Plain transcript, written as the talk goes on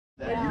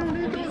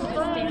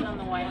stand on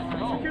the white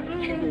line.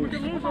 We can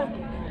lose them.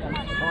 I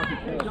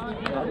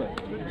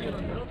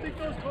don't think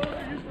those calls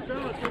are used for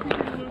balance. Maybe we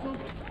can lose them.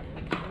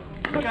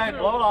 Okay,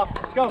 blow it off.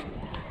 Let's go.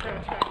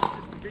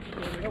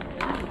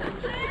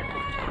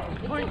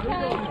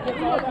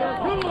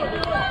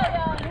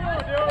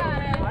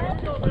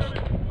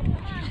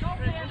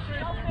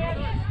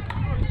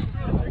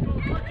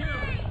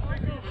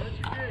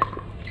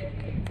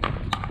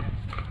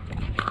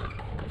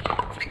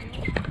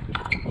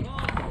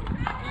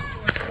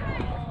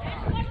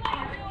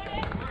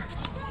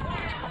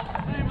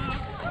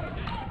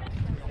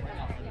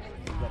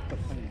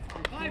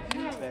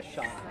 Best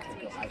shot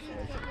into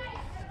isolation.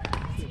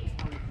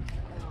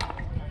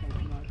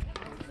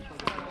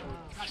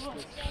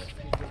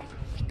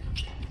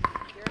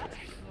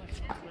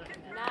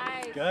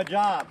 Nice. Good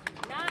job.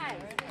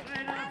 Nice.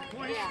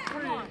 Yeah,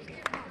 come on.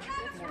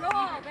 Let's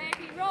roll,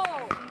 baby,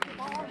 roll.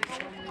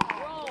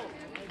 Roll.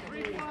 3-5.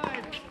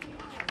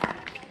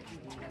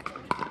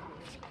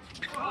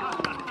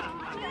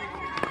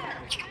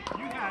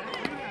 You got it.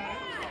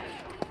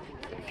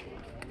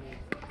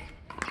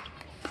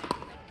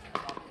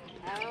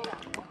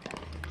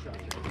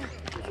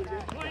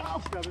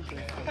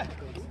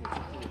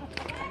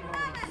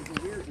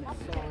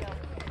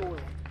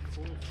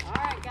 All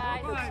right,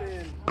 guys.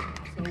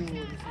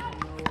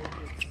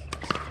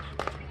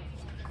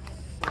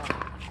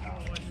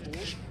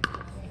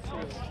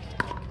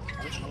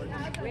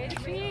 Way to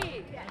be.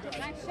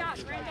 Nice shot,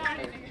 Brenda.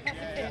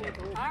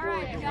 All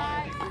right,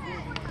 guys. Thank you.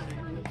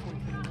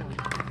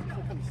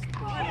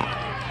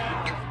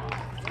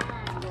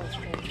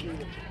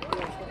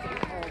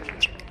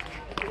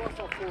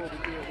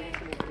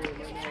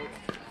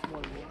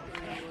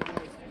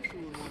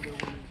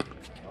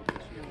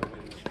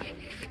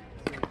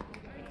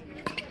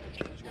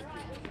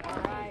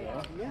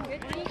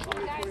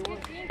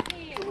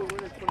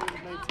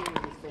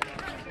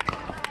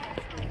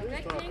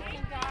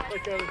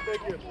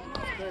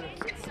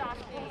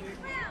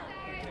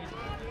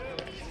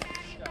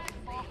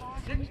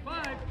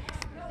 6-5.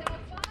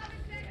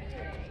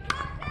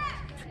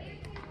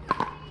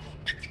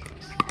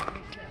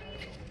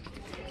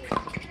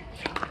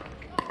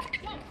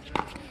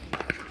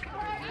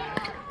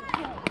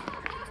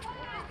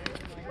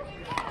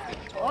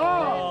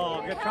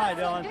 Oh, good try,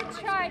 Dylan. Good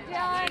try,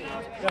 Dylan.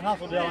 Good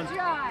hustle, Dylan. Good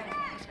try.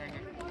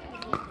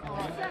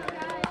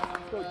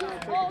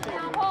 Hold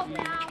now, hold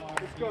now.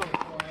 Let's go.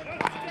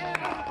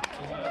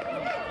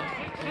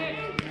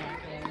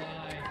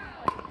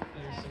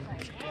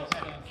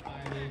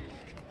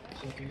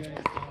 So if you guys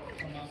don't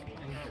come up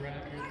and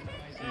grab your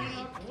devices,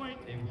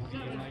 they will be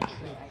in my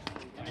truck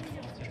by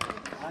contact.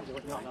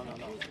 No.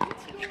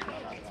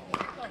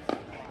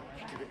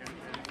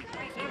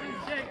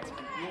 7-6.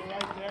 You're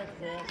right there,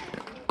 Chris.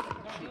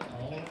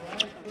 All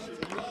right.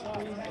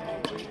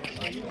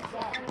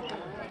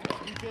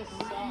 You just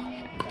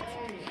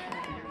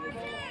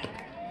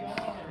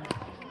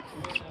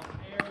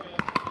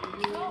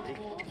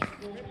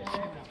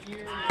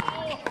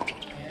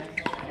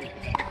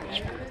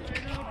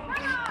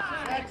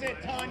That's it,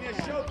 Tanya.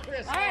 Show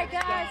Chris. All right,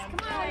 guys,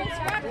 come on, let's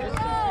rock and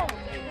roll.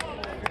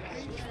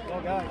 Go,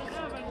 guys.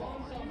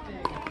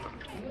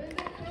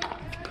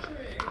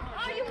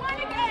 Oh, you won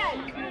again.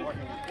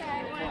 Okay,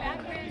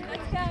 back in.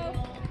 Let's go.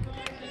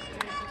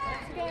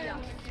 Let's go.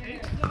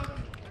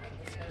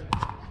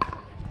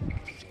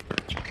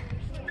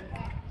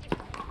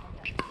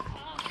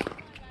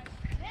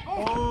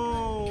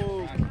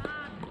 Oh,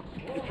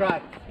 good try.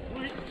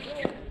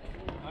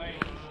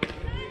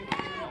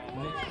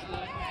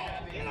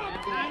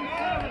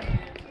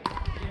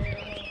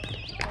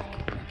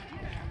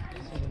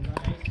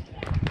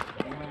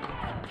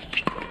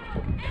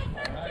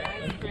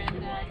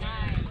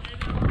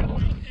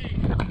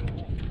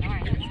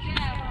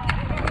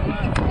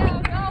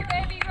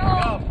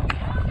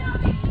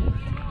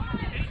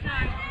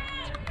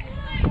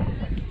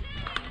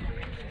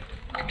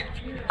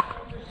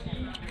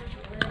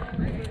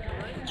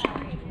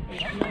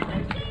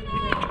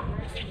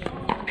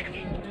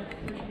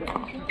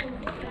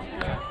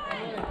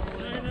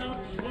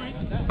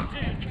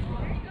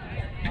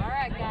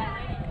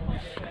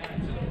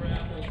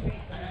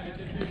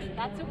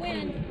 That's a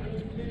win.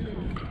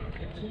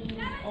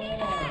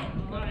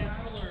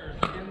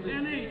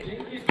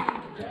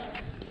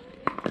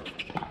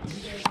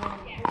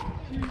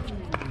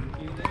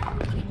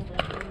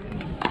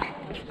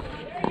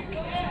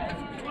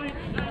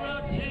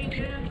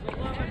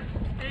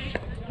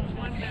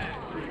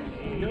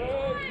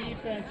 Good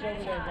defense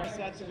over there, guys.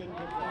 That's a good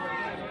one.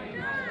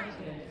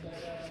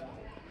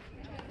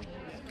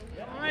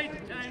 All right,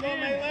 let's go,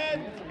 Malyn.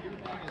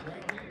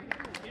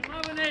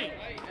 11-8.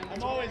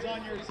 I'm always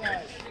on your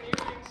side.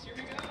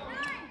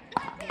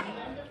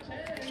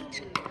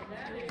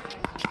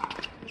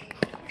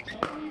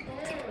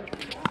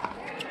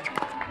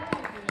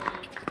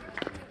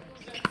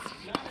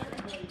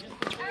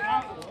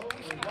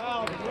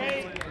 Wow,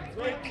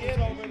 great kid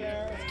over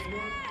there.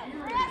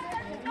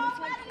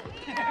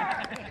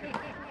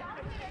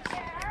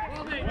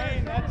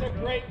 Wayne, that's a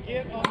great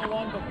get on the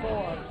one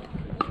before.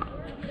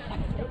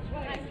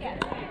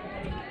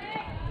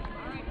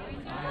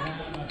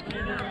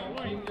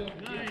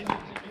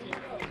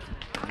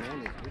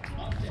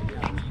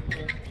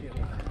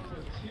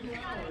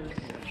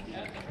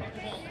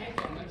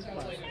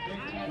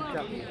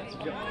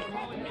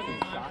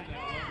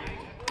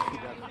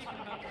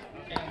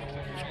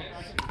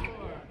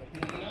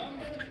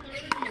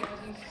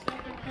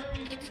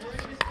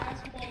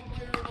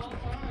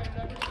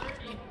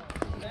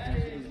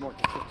 He's more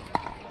consistent.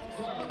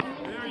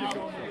 There you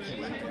go.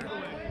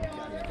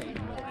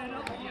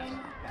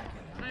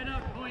 Line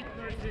up, point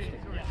 13.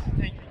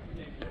 Thank you.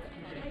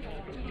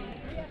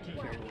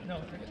 No.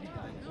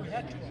 We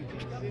had to.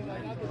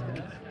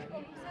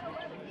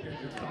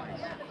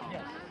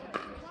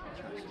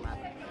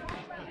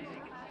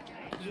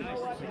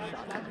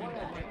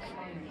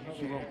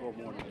 She won't go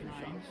more than 2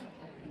 shots.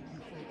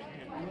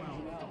 All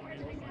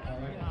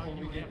right, before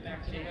we get back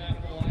to the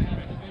raffle, I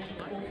have Division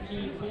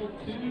 14 full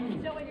 2.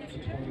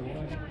 21.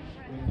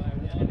 Win by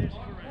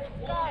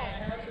 1. I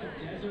have the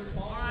Desert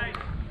Ball. All right,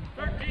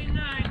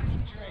 13-9.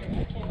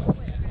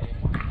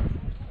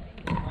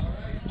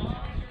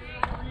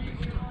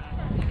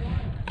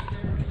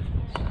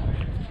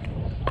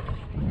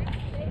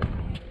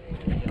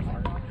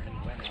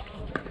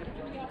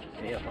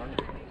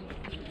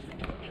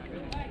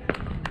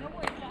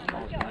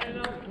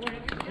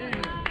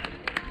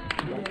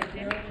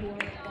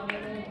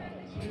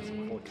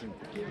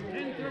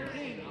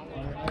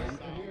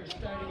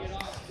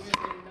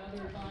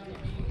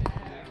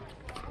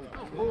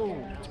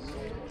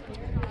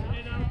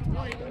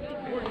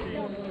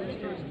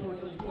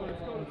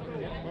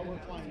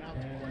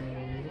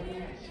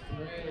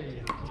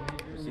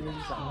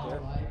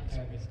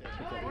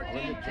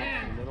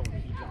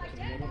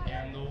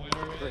 And the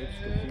winner Creates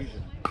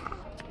confusion.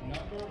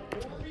 number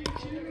 42.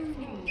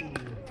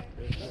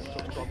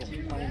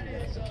 I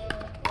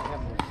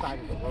haven't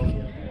decided the road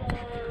yet.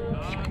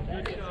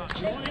 Good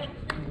shot.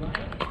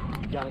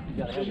 You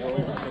gotta have your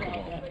over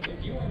pickleball.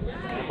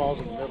 The ball's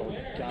in the middle. You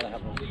gotta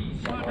have them.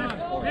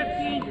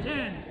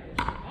 15-10.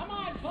 Come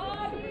on,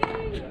 Bobby!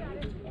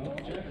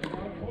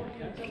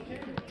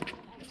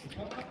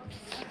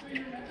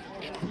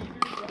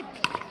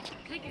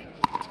 Take it.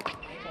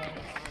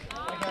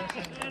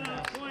 And a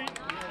point.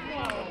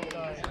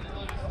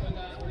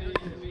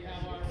 We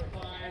have our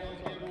final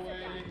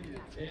giveaway.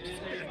 It is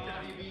a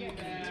body beat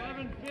bag,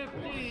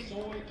 11-15.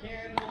 soy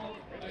candle,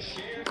 a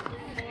shared food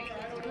bar.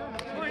 I don't know.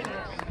 Point.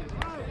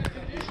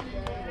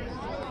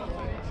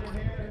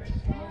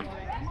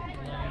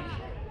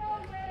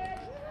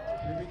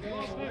 Here we go.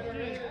 The winner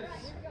is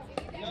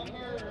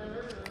number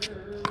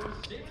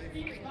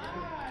 65.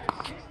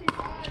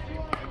 65 to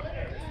our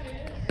winner. That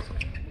is.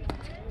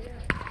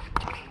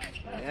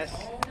 Yes.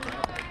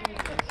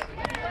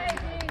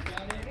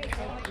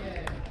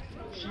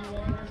 She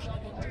won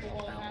herself a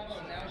pickleball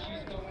paddle. Now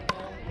she's going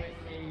home with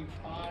a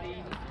body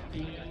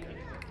bean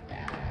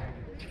bag.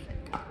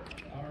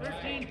 All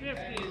right. 13-50. That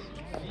is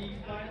the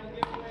final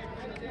giveaway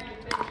for the day.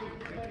 Thank you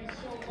everybody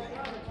so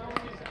much for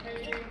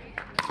participating.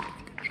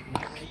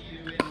 We'll see you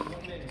in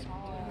 1 minute.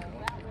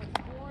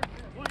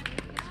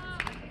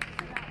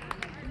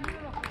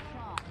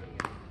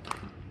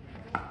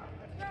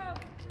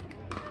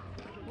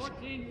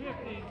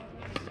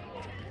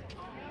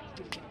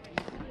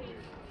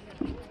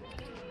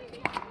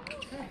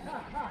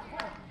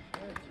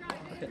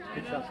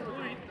 Good shot.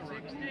 Point.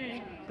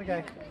 16. It's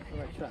okay. All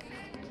right shot.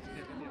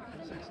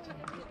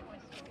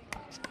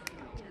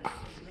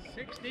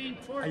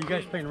 16-14. Are you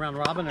guys playing round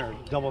robin or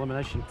double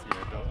elimination?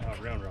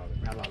 Yeah, round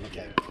robin. Round robin,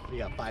 okay. You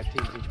got 5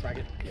 teams each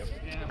bracket? Yep.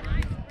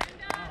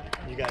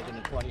 You guys in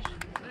the 20s?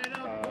 Line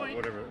up, point.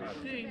 Whatever.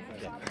 15.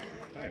 Yeah.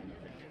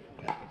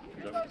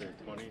 Is that what they're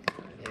 20?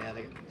 Yeah,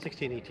 they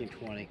 16, 18,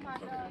 20.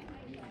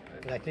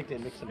 But I think they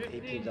mixed some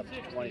 18s up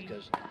to 20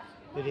 because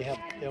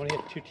they only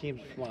had 2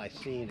 teams from what I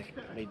seen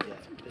that made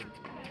that. Okay.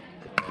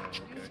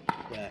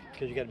 Yeah,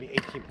 because you got to be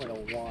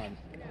 18.01. There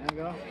you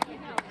go.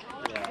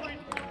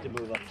 Yeah, to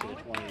move up to the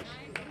 20s.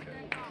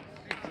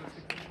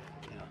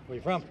 Yeah. Where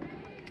you from?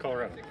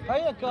 Colorado. How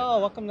you go?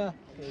 Welcome to.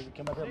 You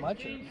come up here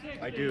much? Or?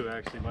 I do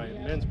actually. My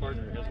men's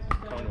partner has a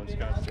condo in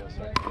Scottsdale,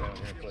 so I come down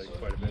here and play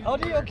quite a bit. Oh,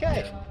 do you?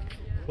 Okay.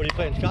 What do you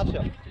play in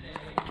Scottsdale?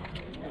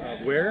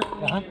 Where?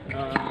 Uh-huh.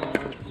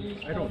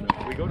 I don't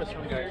know. We go to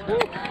some guys'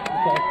 Okay.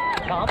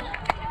 Tops?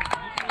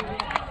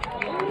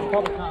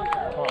 Probably Tops.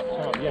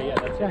 Oh, yeah,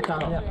 that's it.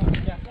 Tom, yeah.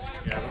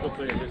 Yeah, we go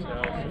play at his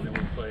house, and then we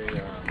play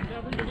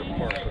there's a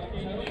park.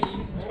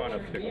 It's fun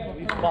up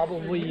pickleball.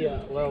 Probably,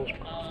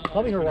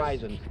 probably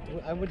Horizon.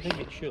 I would think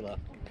it's Chula.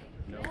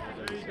 No.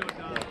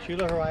 Yeah,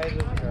 Chula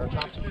Horizon or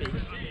Thompson Peak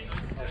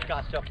or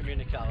Scottsdale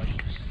Community College.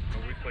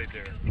 Well, we played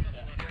there.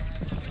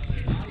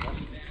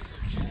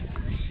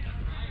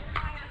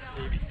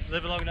 You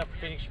live long enough for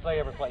Phoenix, you play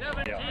every place.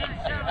 17-17.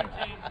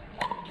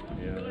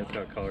 Yeah, that's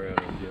how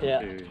Colorado is.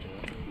 Yeah. Too.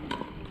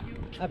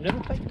 I've never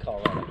played in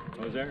Colorado.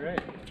 Oh, is that right?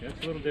 Yeah,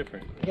 it's a little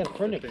different. I got a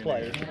friend that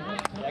plays.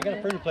 Yeah, I got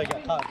a friend who plays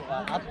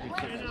altitude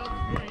sickness.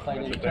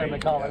 Playing in That's the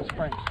tournament thing. Colorado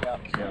Springs. Yeah.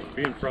 Yeah,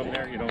 being from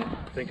there, you don't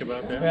think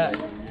about that. Right.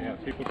 Yeah,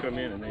 people come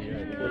in and they.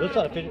 Well,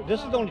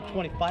 this is only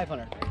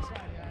 2,500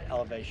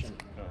 elevation.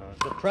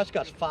 Uh-huh. The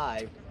Prescott's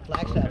 5,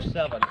 Flagstaff's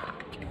 7,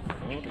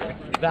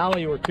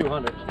 Valley were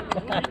 200.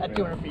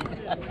 200 feet.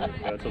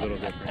 That's a little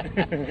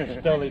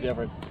different. Totally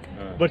different.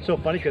 But it's so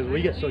funny because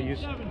we get so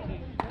used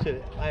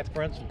to, I have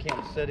friends in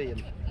Kansas City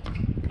and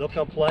they'll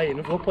come play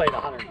and we'll play at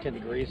 110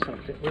 degrees, so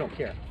we don't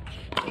care.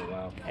 Oh,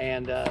 wow.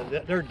 And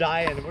they're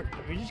dying and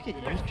we just get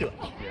used to it.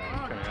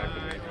 Yeah, it's kind of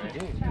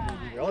acclimated,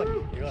 right?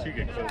 Really? You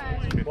get close to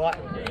 50. Well,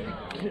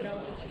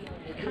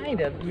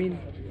 kind of. I mean,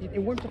 it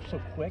warms up so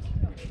quick,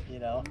 you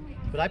know.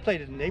 But I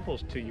played in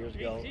Naples 2 years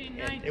ago,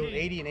 and it was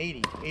 80 and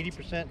 80,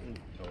 80% and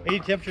 80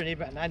 temperature, and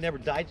 80%, and I never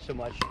died so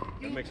much.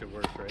 That makes it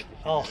worse, right? The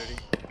Oh,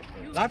 humidity?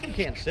 not from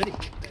Kansas City.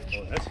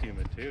 Oh, that's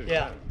humid too.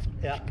 Yeah,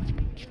 yeah.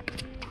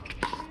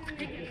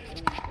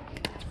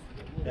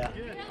 Yeah.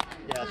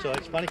 Yeah, so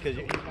it's funny because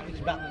it's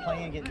about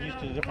playing, getting used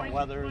to the different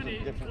weathers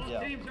and different,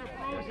 yeah.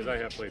 Because I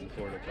have played in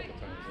Florida a couple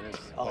times, and it's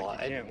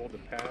like you can't hold the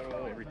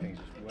paddle, everything's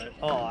just wet.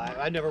 Oh,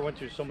 I never went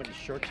through so many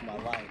shirts in my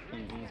life,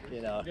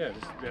 you know. Yeah,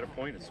 just at a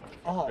point, it's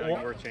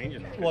worth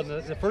changing them. Well,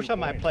 the first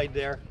time I played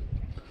there,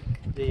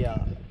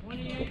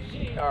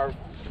 our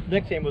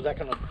nickname was that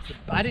kind of,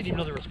 I didn't even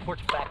know there was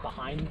courts back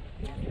behind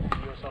the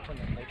US Open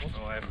in Naples.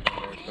 Oh, I haven't been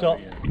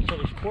there. So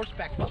there's courts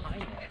back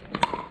behind there.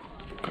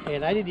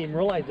 And I didn't even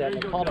realize that. They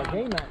called our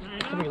game out.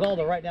 Somebody goes, oh,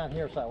 they're right down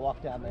here, so I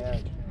walked down there.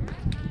 And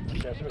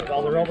somebody goes,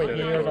 oh, they're over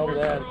here and over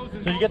there.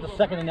 So you get the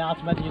second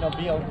announcement, you know,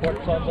 be on court,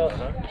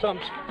 so I'm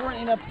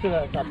sprinting up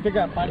to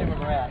figure out, find out where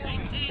we're at.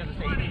 Because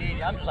it's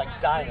 80, I'm just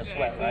like dying of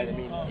sweat, right? I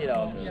mean, you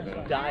know, just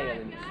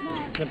dying.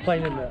 And been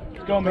playing in the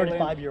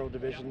 35-year-old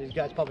division. These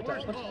guys probably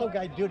thought, what's this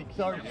guy doing? He's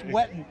already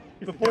sweating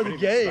before the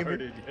game.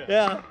 Started,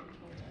 yeah.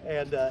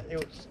 And it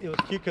was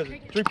cute because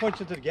 3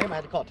 points into the game, I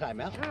had to call a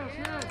timeout.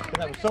 Because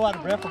I was so out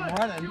of breath from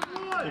running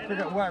to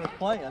figure out where I was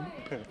playing.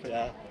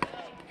 Yeah.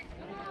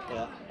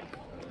 Yeah.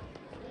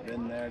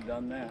 Been there,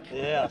 done that.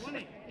 Yeah.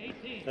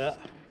 Yeah.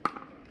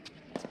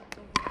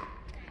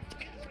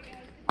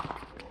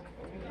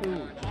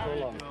 Ooh, just so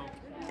long.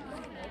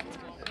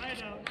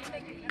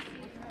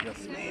 Yes,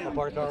 ma'am. How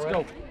far is it Let's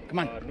already? go. Come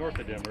on. North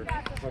of Denver.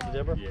 North of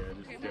Denver? Yeah,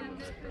 just Denver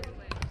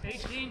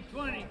Metro.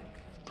 18-20.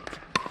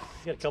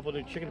 You got a couple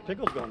new chicken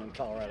pickles going in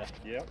Colorado.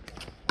 Yep.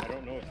 I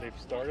don't know if they've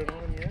started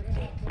on them yet.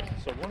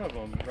 So one of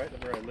them, right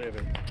where I live,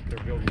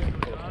 they're building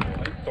one close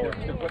to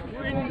Thornton.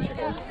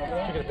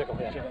 Chicken pickle,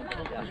 yeah.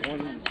 There's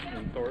one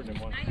in Thornton and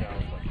one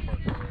south, like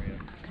Parker area.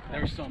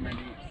 There's so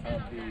many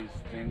of these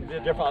things.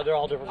 They're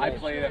all different. I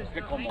played at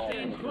Pickleball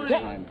for the first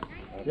time.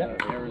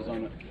 Yep.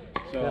 Arizona.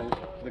 So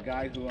the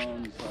guy who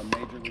owns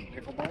Major League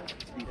Pickleball,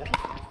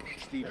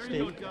 Steve. So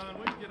they put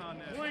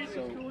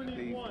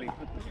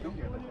this thing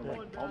together,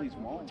 all these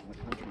malls in the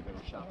country that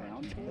are shot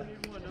down.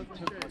 They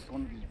took like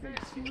one of these big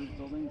Sears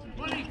buildings and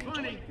made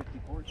like 50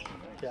 courts.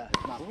 Yeah.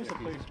 What was the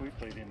place we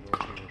played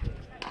indoors here?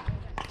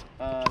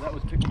 That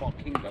was Pickleball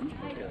Kingdom.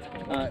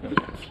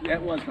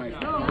 That was nice.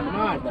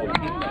 Pickleball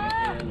Kingdom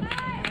is,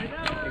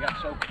 they got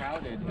so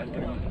crowded that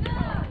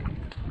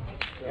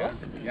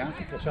yeah.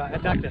 So I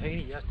talked to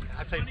Haney yesterday.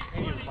 I played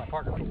Haney was my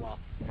partner for a while,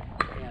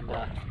 and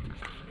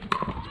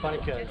it's funny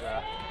because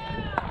I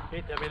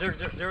mean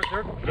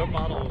their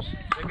models.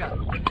 They've got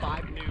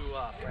 5 new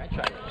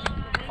franchises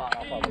off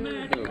of the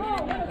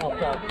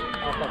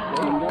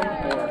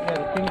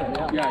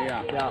Kingdom.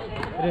 Yeah.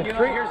 You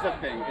know, here's the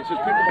thing. It's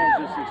just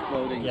pickleball is just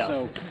exploding. Yeah.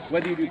 So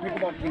whether you do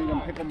Pickleball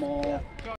Kingdom, Pickleball,